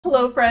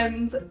Hello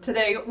friends!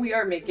 Today we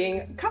are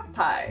making cup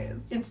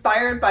pies.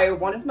 Inspired by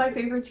one of my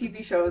favorite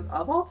TV shows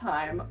of all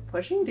time,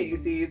 Pushing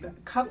Daisies,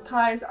 cup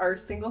pies are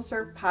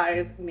single-serve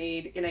pies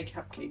made in a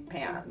cupcake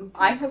pan.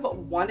 I have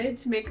wanted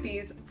to make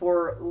these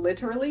for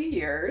literally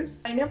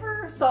years. I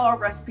never saw a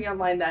recipe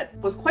online that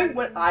was quite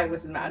what I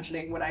was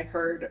imagining when I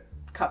heard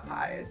cup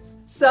pies.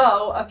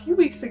 So a few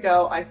weeks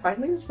ago, I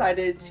finally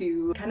decided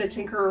to kind of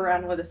tinker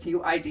around with a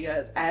few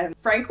ideas, and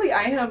frankly,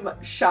 I am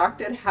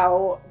shocked at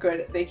how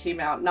good they came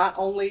out. Not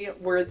only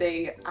were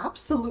they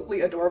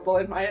absolutely adorable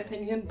in my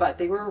opinion, but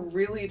they were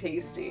really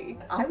tasty.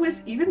 I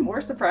was even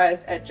more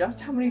surprised at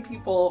just how many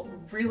people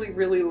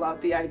really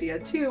loved the idea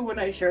too when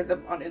I shared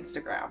them on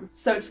Instagram.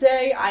 So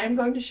today I am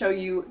going to show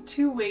you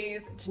 2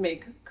 ways to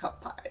make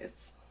cup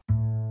pies.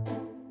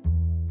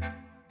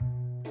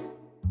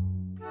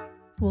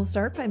 We'll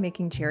start by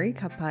making cherry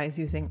cup pies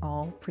using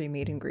all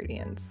pre-made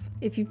ingredients.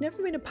 If you've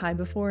never made a pie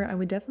before, I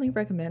would definitely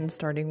recommend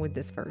starting with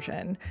this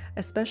version,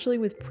 especially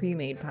with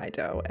pre-made pie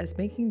dough, as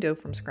making dough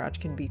from scratch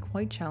can be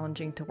quite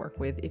challenging to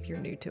work with if you're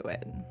new to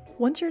it.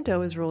 Once your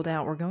dough is rolled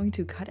out, we're going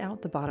to cut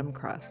out the bottom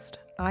crust.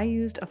 I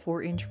used a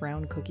 4-inch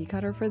round cookie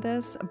cutter for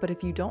this, but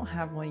if you don't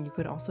have one, you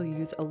could also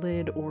use a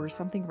lid or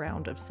something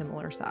round of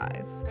similar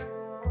size.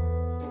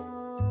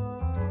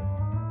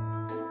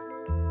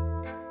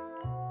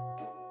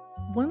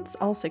 Once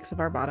all 6 of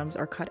our bottoms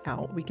are cut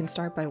out, we can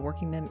start by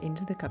working them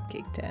into the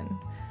cupcake tin.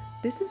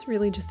 This is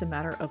really just a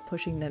matter of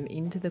pushing them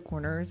into the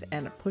corners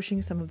and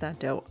pushing some of that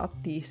dough up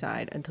the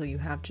side until you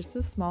have just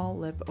a small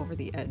lip over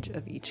the edge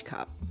of each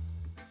cup.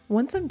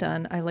 Once I'm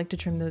done, I like to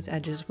trim those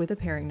edges with a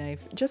paring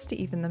knife just to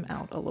even them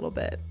out a little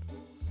bit.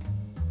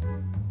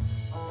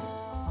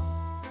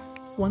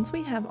 Once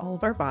we have all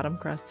of our bottom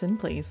crusts in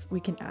place,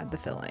 we can add the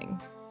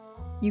filling.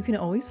 You can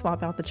always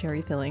swap out the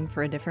cherry filling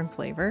for a different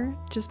flavor.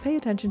 Just pay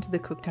attention to the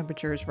cook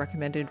temperatures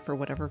recommended for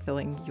whatever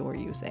filling you're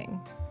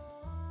using.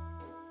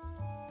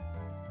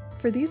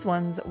 For these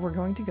ones, we're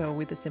going to go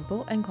with a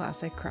simple and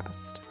classic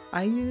crust.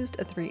 I used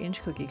a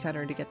 3-inch cookie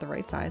cutter to get the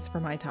right size for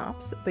my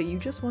tops, but you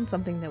just want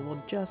something that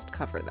will just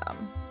cover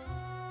them.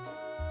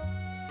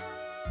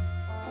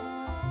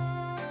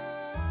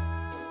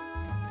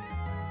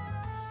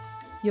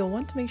 You'll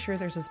want to make sure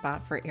there's a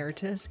spot for air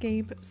to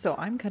escape, so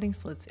I'm cutting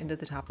slits into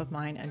the top of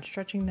mine and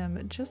stretching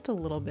them just a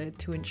little bit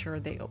to ensure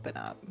they open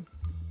up.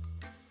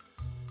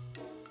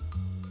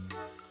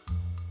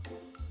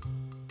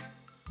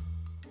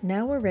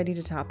 Now we're ready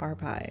to top our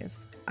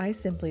pies. I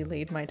simply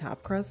laid my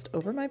top crust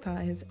over my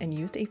pies and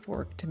used a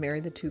fork to marry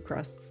the 2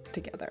 crusts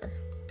together.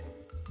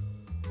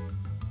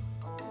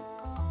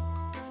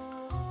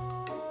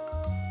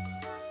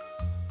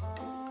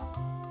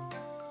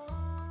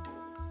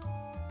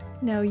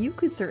 Now you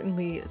could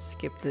certainly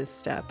skip this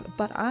step,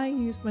 but I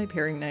used my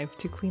paring knife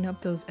to clean up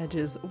those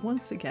edges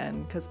once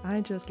again because I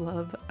just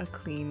love a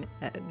clean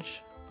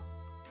edge.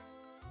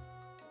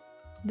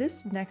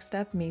 This next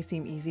step may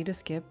seem easy to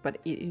skip, but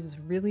it is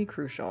really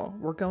crucial.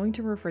 We're going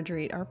to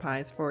refrigerate our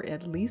pies for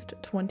at least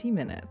 20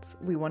 minutes.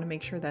 We want to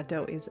make sure that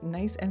dough is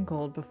nice and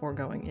cold before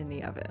going in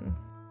the oven.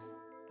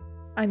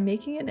 I'm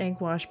making an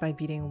egg wash by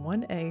beating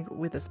 1 egg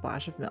with a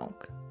splash of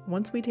milk.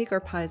 Once we take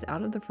our pies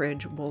out of the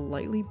fridge, we'll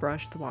lightly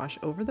brush the wash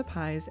over the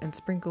pies and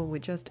sprinkle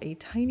with just a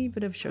tiny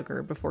bit of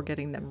sugar before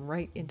getting them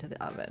right into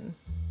the oven.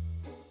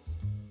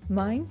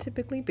 Mine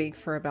typically bake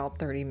for about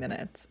 30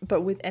 minutes,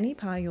 but with any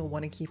pie you'll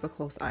want to keep a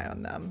close eye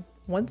on them.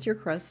 Once your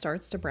crust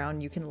starts to brown,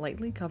 you can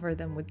lightly cover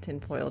them with tin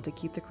foil to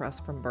keep the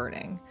crust from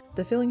burning.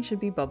 The filling should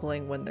be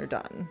bubbling when they're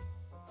done.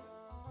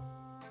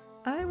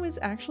 I was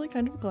actually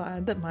kind of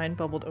glad that mine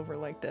bubbled over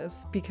like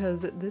this,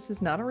 because this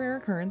is not a rare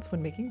occurrence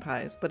when making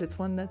pies, but it's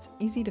one that's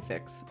easy to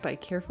fix by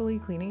carefully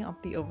cleaning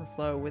up the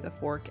overflow with a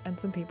fork and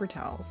some paper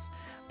towels.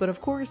 But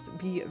of course,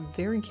 be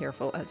very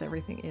careful as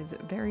everything is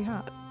very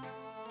hot.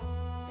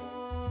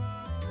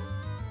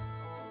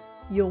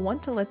 You'll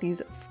want to let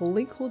these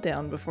fully cool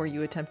down before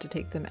you attempt to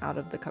take them out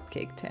of the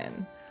cupcake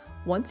tin.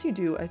 Once you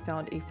do, I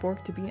found a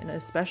fork to be an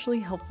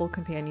especially helpful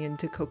companion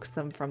to coax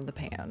them from the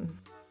pan.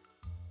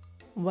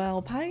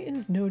 While pie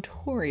is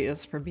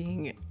notorious for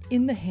being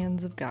in the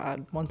hands of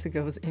God once it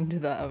goes into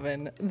the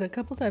oven, the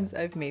couple times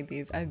I've made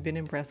these, I've been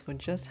impressed with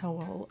just how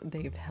well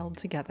they've held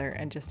together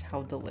and just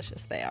how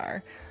delicious they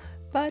are.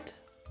 But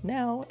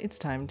now it's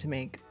time to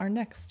make our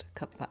next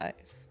cup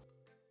pies.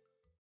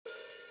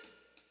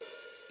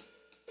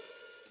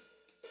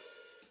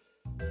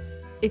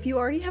 If you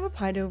already have a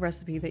pie dough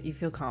recipe that you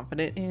feel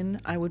confident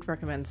in, I would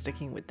recommend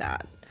sticking with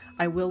that.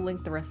 I will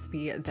link the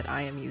recipe that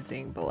I am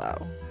using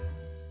below.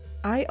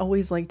 I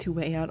always like to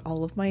weigh out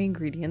all of my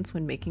ingredients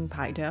when making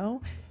pie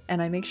dough,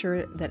 and I make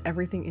sure that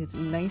everything is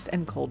nice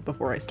and cold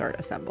before I start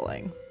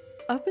assembling.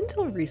 Up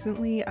until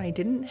recently, I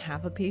didn't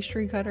have a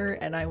pastry cutter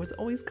and I was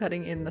always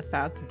cutting in the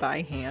fats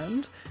by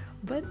hand,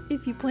 but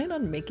if you plan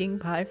on making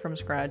pie from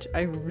scratch,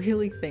 I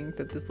really think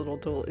that this little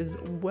tool is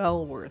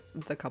well worth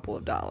the couple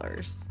of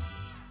dollars.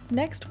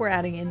 Next, we're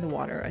adding in the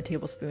water a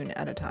tablespoon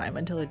at a time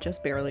until it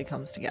just barely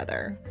comes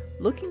together.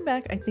 Looking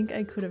back, I think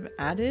I could have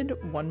added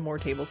 1 more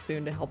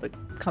tablespoon to help it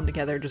come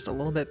together just a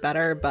little bit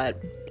better,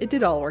 but it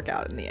did all work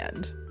out in the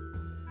end.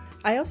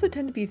 I also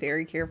tend to be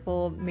very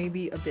careful,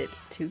 maybe a bit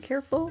too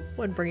careful,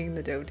 when bringing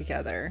the dough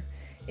together.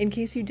 In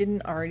case you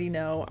didn't already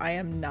know, I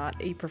am not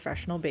a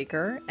professional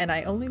baker, and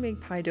I only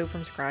make pie dough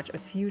from scratch a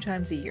few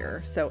times a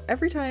year, so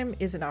every time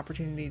is an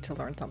opportunity to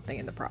learn something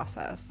in the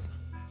process.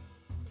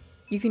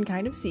 You can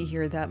kind of see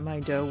here that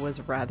my dough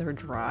was rather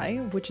dry,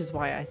 which is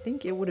why I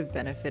think it would have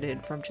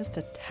benefited from just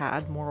a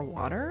tad more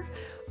water,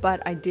 but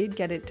I did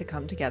get it to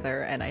come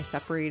together and I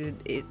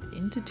separated it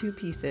into 2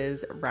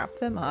 pieces,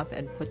 wrapped them up,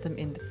 and put them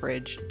in the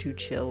fridge to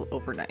chill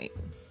overnight.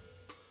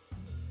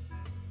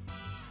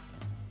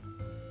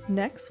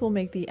 Next, we'll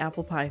make the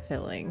apple pie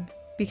filling.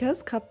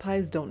 Because cup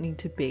pies don't need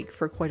to bake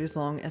for quite as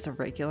long as a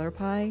regular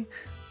pie,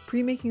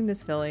 pre-making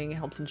this filling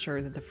helps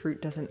ensure that the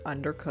fruit doesn't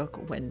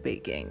undercook when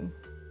baking.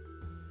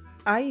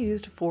 I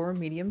used 4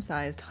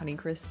 medium-sized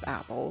Honeycrisp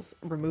apples,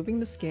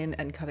 removing the skin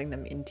and cutting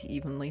them into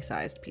evenly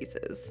sized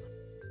pieces.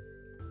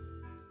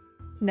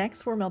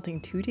 Next, we're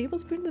melting 2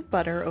 tablespoons of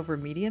butter over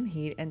medium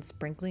heat and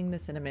sprinkling the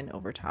cinnamon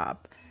over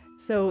top.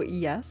 So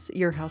yes,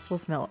 your house will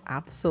smell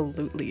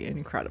absolutely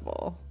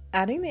incredible.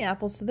 Adding the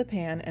apples to the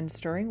pan and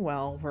stirring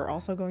well, we're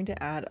also going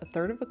to add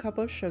 1/3 cup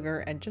of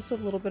sugar and just a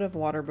little bit of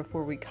water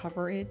before we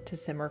cover it to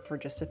simmer for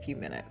just a few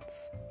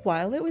minutes.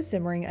 While it was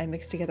simmering, I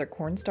mixed together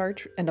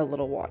cornstarch and a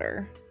little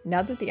water.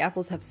 Now that the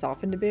apples have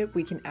softened a bit,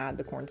 we can add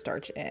the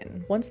cornstarch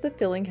in. Once the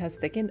filling has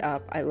thickened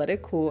up, I let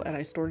it cool and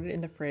I stored it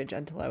in the fridge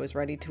until I was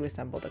ready to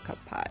assemble the cup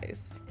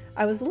pies.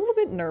 I was a little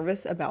bit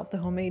nervous about the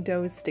homemade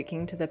dough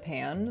sticking to the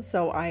pan,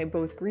 so I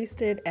both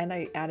greased it and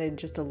I added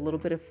just a little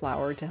bit of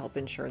flour to help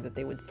ensure that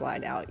they would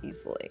slide out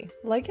easily.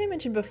 Like I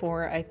mentioned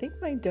before, I think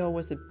my dough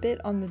was a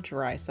bit on the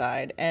dry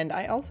side, and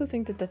I also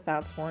think that the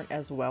fats weren't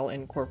as well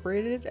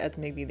incorporated as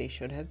maybe they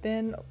should have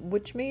been,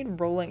 which made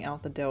rolling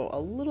out the dough a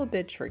little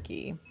bit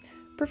tricky.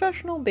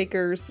 Professional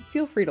bakers,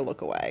 feel free to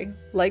look away.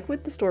 Like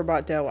with the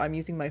store-bought dough, I'm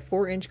using my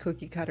 4-inch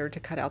cookie cutter to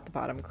cut out the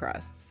bottom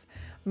crusts.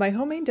 My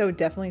homemade dough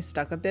definitely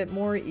stuck a bit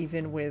more,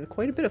 even with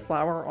quite a bit of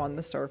flour on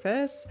the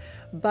surface,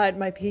 but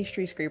my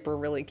pastry scraper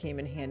really came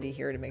in handy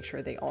here to make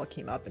sure they all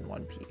came up in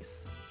one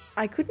piece.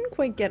 I couldn't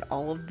quite get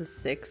all of the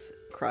 6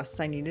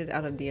 crusts I needed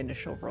out of the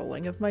initial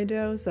rolling of my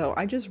dough, so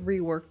I just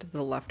reworked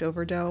the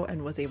leftover dough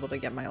and was able to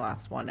get my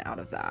last one out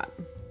of that.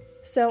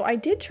 So I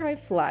did try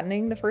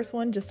flattening the first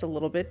one just a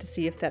little bit to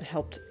see if that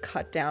helped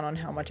cut down on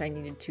how much I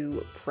needed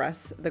to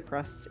press the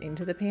crusts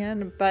into the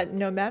pan, but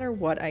no matter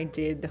what I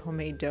did, the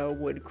homemade dough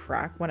would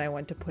crack when I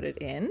went to put it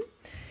in.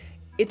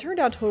 It turned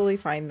out totally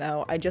fine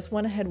though. I just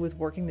went ahead with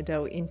working the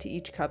dough into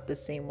each cup the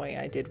same way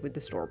I did with the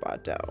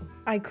store-bought dough.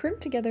 I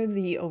crimped together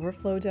the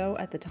overflow dough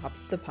at the top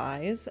of the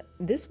pies.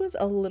 This was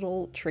a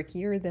little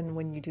trickier than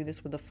when you do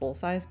this with a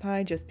full-size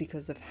pie just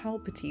because of how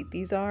petite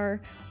these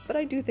are, but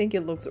I do think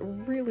it looks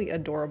really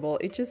adorable.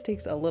 It just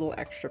takes a little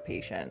extra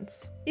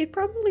patience. It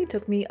probably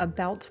took me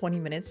about 20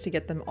 minutes to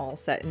get them all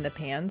set in the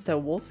pan, so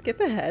we'll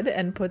skip ahead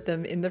and put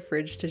them in the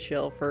fridge to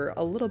chill for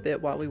a little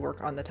bit while we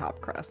work on the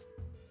top crust.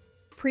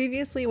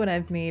 Previously, when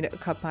I've made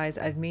cup pies,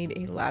 I've made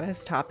a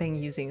lattice topping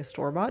using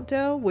store-bought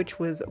dough, which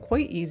was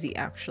quite easy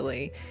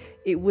actually.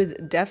 It was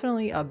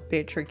definitely a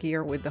bit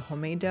trickier with the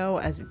homemade dough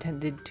as it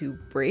tended to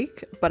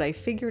break, but I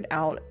figured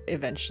out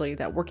eventually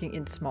that working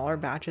in smaller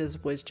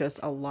batches was just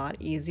a lot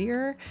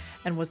easier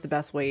and was the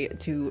best way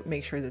to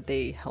make sure that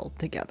they held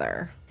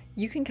together.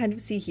 You can kind of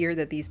see here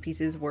that these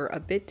pieces were a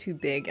bit too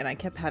big and I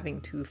kept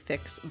having to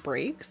fix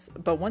breaks,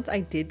 but once I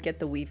did get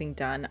the weaving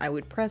done, I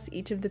would press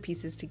each of the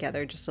pieces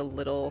together just a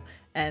little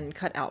and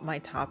cut out my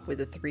top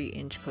with a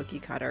 3-inch cookie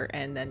cutter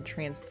and then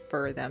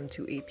transfer them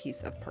to a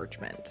piece of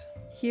parchment.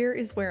 Here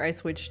is where I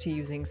switched to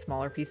using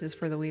smaller pieces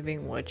for the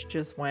weaving, which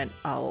just went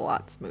a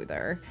lot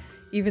smoother.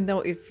 Even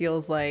though it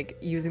feels like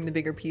using the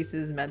bigger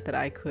pieces meant that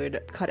I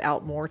could cut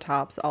out more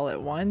tops all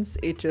at once,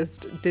 it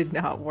just did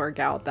not work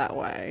out that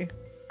way.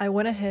 I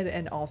went ahead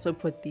and also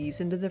put these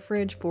into the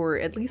fridge for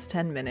at least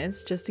 10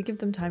 minutes just to give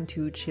them time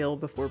to chill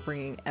before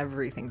bringing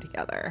everything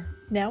together.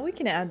 Now we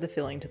can add the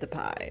filling to the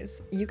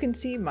pies. You can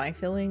see my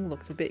filling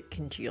looks a bit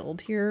congealed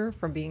here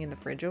from being in the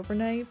fridge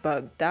overnight,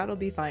 but that'll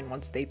be fine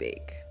once they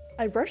bake.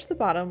 I brushed the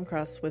bottom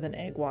crust with an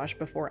egg wash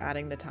before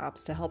adding the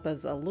tops to help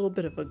as a little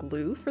bit of a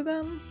glue for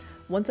them.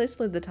 Once I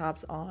slid the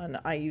tops on,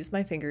 I used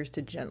my fingers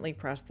to gently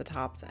press the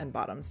tops and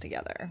bottoms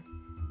together.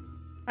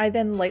 I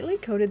then lightly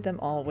coated them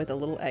all with a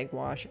little egg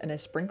wash and a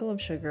sprinkle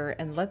of sugar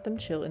and let them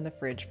chill in the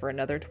fridge for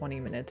another 20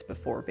 minutes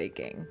before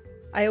baking.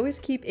 I always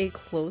keep a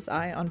close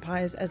eye on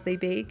pies as they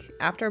bake.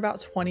 After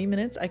about 20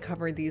 minutes, I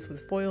covered these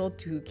with foil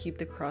to keep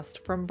the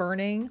crust from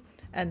burning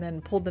and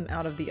then pulled them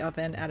out of the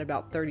oven at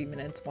about 30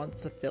 minutes once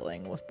the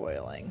filling was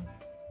boiling.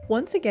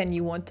 Once again,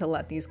 you want to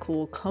let these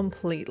cool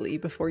completely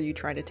before you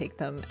try to take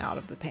them out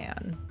of the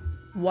pan.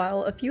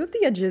 While a few of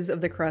the edges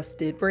of the crust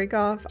did break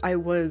off, I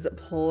was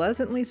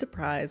pleasantly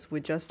surprised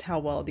with just how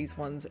well these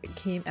ones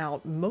came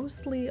out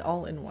mostly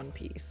all in one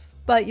piece.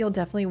 But you'll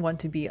definitely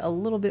want to be a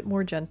little bit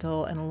more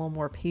gentle and a little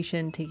more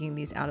patient taking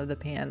these out of the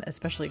pan,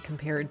 especially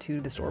compared to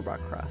the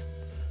store-bought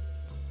crusts.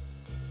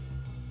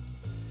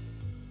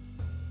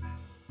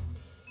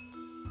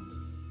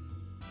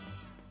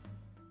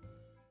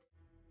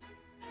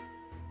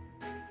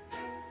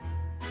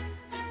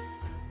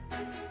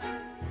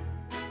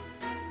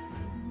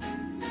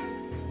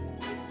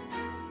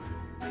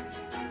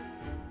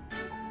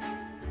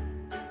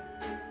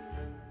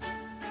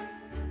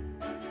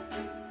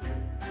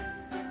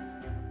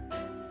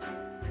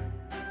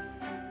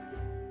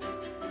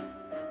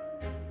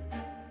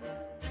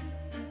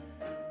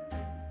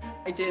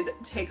 I did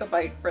take a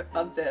bite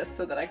of this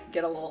so that I could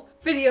get a little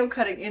video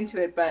cutting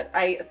into it, but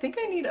I think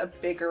I need a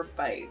bigger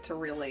bite to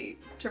really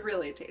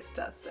taste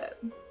test it.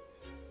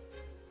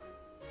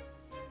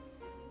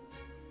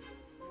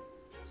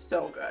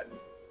 So good.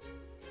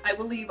 I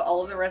will leave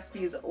all of the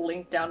recipes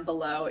linked down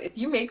below. If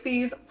you make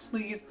these,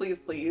 please, please,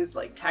 please,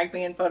 like, tag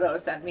me in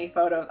photos, send me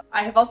photos.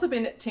 I have also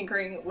been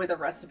tinkering with a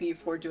recipe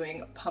for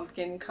doing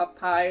pumpkin cup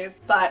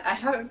pies, but I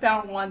haven't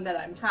found one that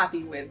I'm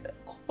happy with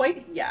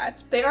quite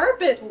yet. They are a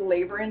bit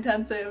labor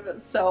intensive,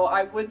 so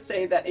I would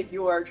say that if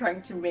you are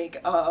trying to make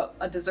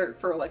a dessert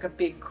for like a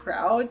big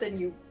crowd, then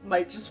you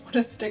might just want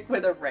to stick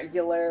with a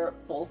regular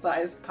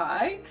full-size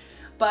pie.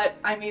 But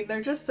I mean,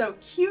 they're just so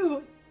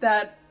cute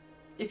that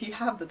if you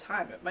have the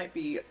time, it might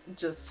be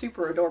just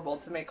super adorable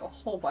to make a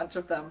whole bunch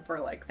of them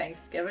for like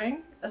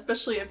Thanksgiving,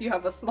 especially if you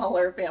have a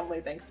smaller family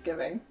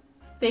Thanksgiving.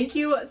 Thank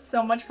you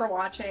so much for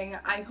watching.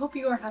 I hope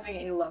you are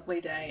having a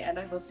lovely day, and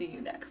I will see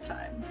you next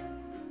time.